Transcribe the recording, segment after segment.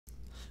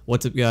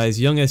What's up guys,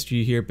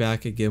 YungSG here,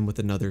 back again with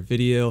another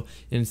video.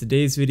 In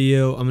today's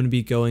video, I'm going to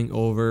be going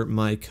over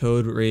my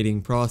code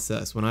rating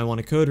process. When I want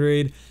to code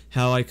raid,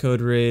 how I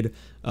code raid,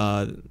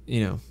 how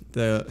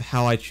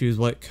I choose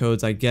what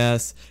codes I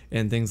guess,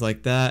 and things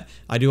like that.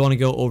 I do want to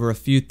go over a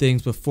few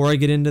things before I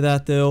get into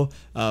that though.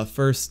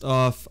 First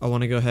off, I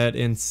want to go ahead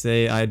and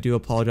say I do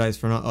apologize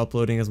for not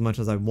uploading as much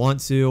as I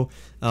want to.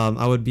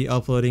 I would be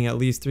uploading at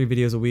least 3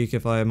 videos a week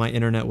if my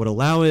internet would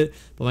allow it,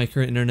 but my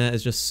current internet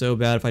is just so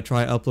bad. If I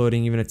try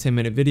uploading even a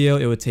 10-minute video,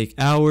 it would take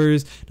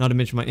hours, not to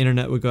mention my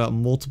internet would go out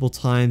multiple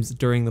times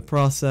during the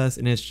process,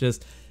 and it's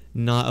just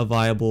not a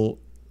viable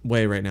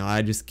way right now.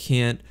 I just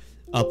can't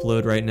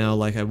upload right now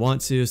like I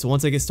want to. So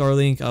once I get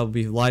Starlink, I'll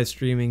be live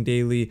streaming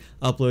daily,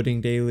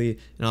 uploading daily,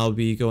 and I'll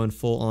be going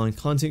full on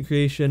content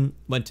creation.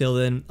 But until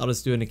then, I'll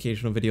just do an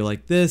occasional video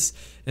like this.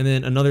 And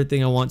then another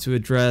thing I want to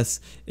address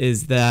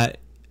is that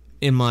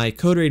in my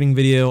code rating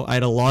video, I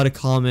had a lot of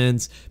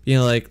comments being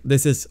like,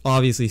 this is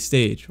obviously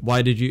staged.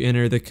 Why did you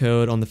enter the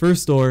code on the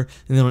first door,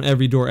 and then on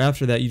every door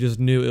after that you just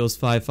knew it was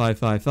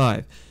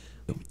 5555?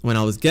 When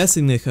I was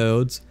guessing the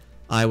codes,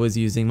 I was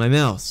using my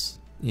mouse.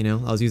 I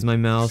was using my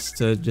mouse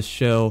to just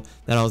show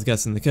that I was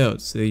guessing the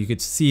codes, so you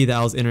could see that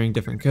I was entering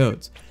different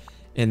codes.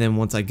 And then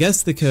once I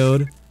guessed the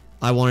code,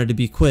 I wanted to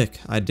be quick.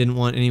 I didn't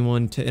want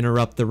anyone to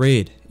interrupt the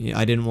raid.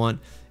 I didn't want,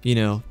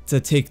 to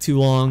take too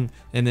long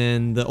and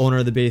then the owner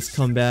of the base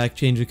come back,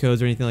 change the codes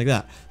or anything like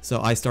that.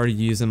 So I started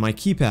using my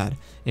keypad.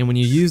 And when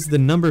you use the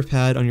number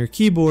pad on your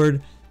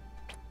keyboard,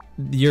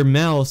 your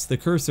mouse, the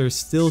cursor,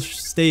 still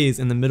stays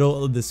in the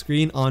middle of the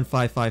screen on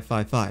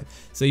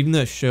 5555. So even though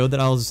it showed that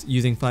I was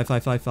using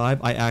 5555,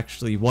 I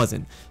actually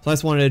wasn't. So I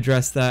just wanted to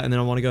address that, and then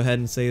I want to go ahead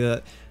and say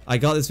that I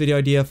got this video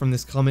idea from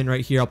this comment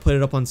right here. I'll put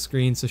it up on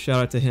screen, so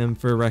shout out to him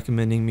for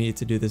recommending me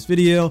to do this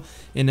video.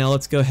 And now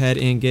let's go ahead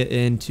and get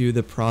into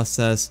the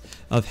process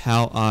of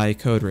how I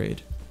code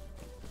raid.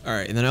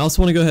 Alright, and then I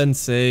also want to go ahead and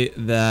say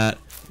that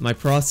my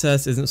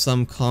process isn't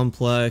some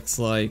complex,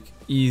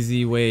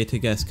 easy way to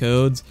guess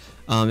codes.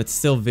 It's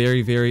still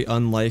very, very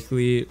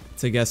unlikely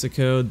to guess a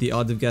code. The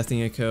odds of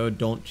guessing a code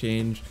don't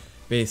change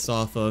based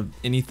off of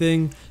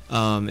anything.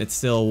 It's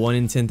still a 1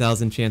 in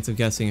 10,000 chance of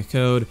guessing a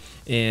code,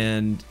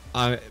 and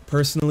I'll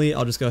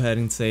just go ahead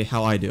and say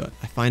how I do it.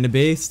 I find a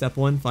base. Step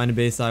 1, find a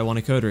base that I want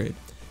to code raid.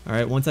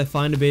 Alright, once I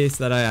find a base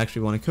that I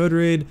actually want to code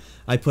raid,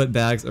 I put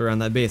bags around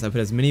that base. I put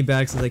as many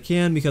bags as I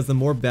can, because the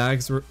more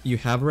bags you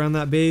have around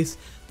that base,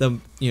 the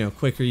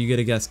quicker you get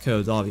to guess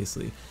codes,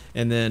 obviously.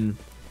 And then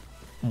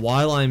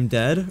while I'm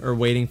dead or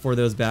waiting for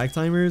those bag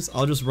timers,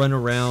 I'll just run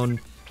around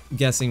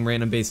guessing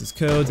random bases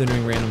codes,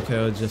 entering random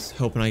codes, just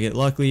hoping I get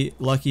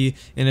lucky,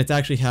 and it's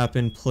actually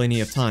happened plenty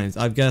of times.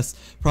 I've guessed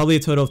probably a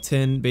total of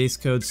 10 base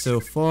codes so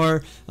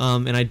far,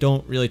 and I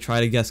don't really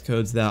try to guess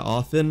codes that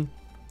often.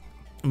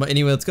 But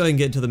anyway, let's go ahead and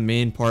get into the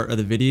main part of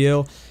the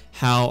video,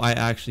 how I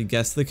actually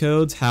guess the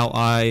codes, how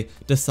I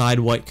decide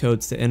what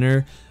codes to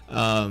enter.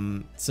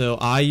 So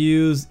I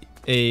use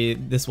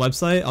this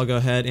website. I'll go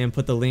ahead and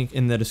put the link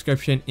in the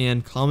description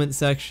and comment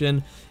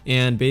section,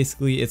 and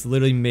basically it's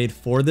literally made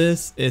for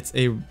this. It's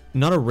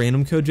not a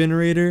random code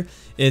generator,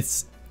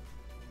 it's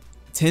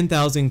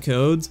 10,000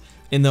 codes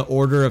in the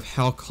order of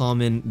how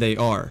common they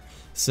are.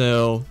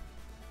 So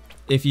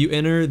if you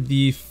enter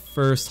the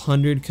first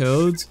 100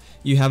 codes,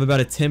 you have about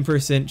a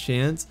 10%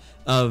 chance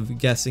of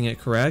guessing it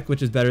correct,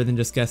 which is better than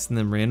just guessing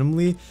them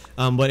randomly.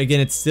 But again,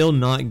 it's still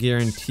not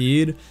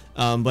guaranteed.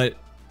 But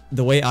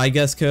the way I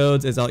guess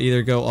codes is I'll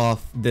either go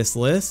off this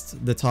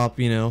list, the top,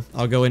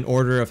 I'll go in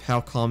order of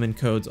how common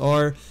codes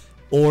are,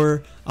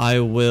 or I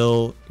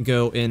will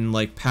go in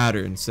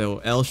patterns. So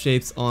L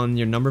shapes on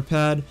your number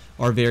pad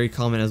are very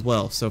common as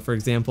well. So for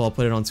example, I'll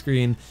put it on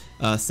screen,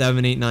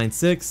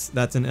 7896,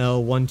 that's an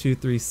L,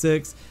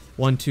 1236,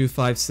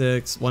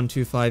 1256,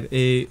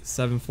 1258,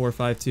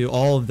 7452,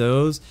 all of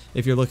those.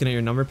 If you're looking at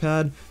your number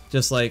pad,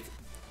 just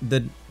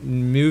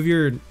move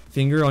your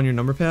finger on your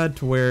number pad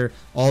to where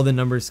all the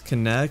numbers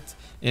connect,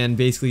 and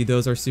basically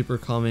those are super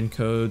common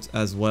codes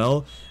as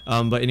well.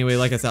 But anyway,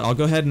 like I said, I'll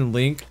go ahead and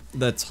link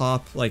the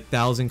top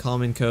 1,000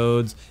 common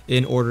codes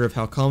in order of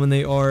how common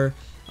they are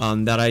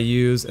that I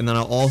use, and then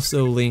I'll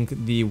also link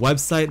the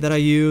website that I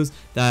use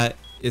that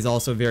is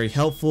also very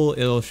helpful.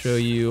 It'll show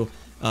you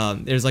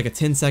there's a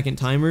 10-second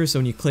timer, so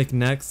when you click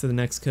next to the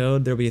next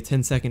code, there'll be a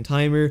 10-second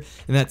timer,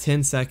 and that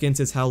 10 seconds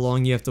is how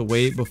long you have to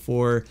wait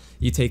before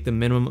you take the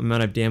minimum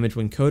amount of damage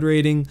when code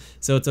raiding.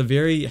 So it's a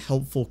very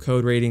helpful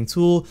code raiding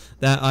tool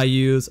that I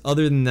use.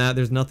 Other than that,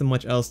 there's nothing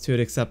much else to it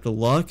except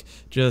luck.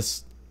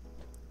 Just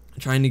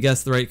trying to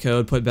guess the right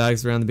code, put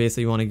bags around the base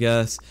that you want to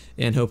guess,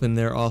 and hoping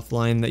they're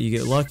offline that you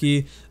get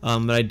lucky.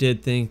 But I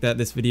did think that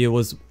this video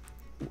was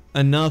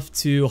enough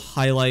to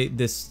highlight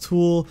this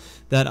tool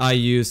that I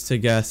use to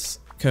guess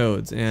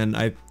codes, and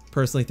I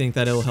personally think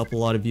that it'll help a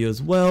lot of you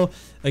as well.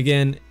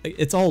 Again,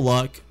 it's all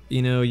luck.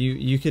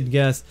 You could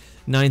guess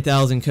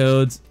 9,000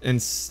 codes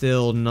and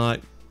still not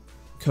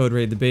code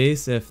raid the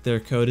base if their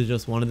code is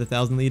just one of the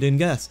 1,000 that you didn't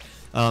guess.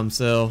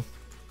 So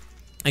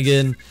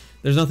again,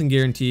 there's nothing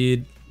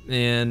guaranteed.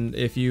 and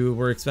if you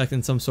were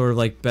expecting some sort of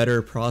like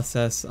better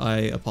process, I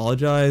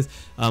apologize,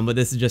 but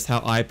this is just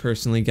how I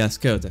personally guess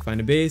codes. I find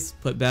a base,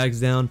 put bags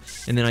down,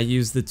 and then I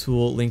use the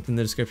tool linked in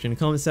the description and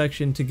comment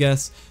section to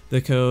guess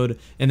the code.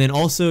 And then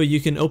also you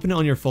can open it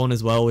on your phone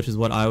as well, which is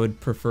what I would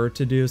prefer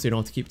to do, so you don't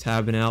have to keep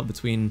tabbing out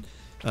between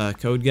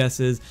code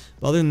guesses.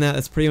 But other than that,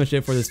 that's pretty much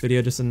it for this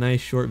video. Just a nice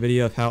short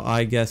video of how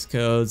I guess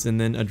codes and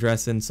then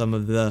addressing some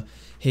of the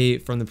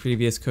hate from the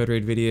previous code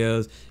raid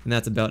videos, and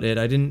that's about it.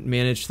 I didn't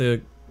manage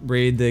to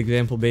raid the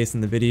example base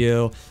in the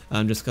video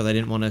just because I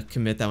didn't want to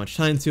commit that much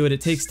time to it. It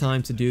takes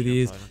time to do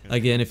these.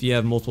 Again, if you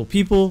have multiple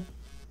people,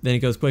 then it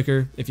goes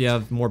quicker. If you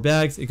have more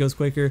bags, it goes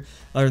quicker.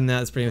 Other than that,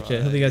 that's pretty much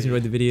it. Hope you guys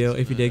enjoyed the video.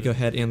 If you did, go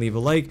ahead and leave a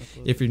like.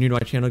 If you're new to my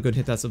channel, go ahead and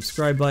hit that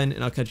subscribe button,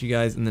 and I'll catch you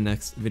guys in the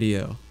next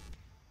video.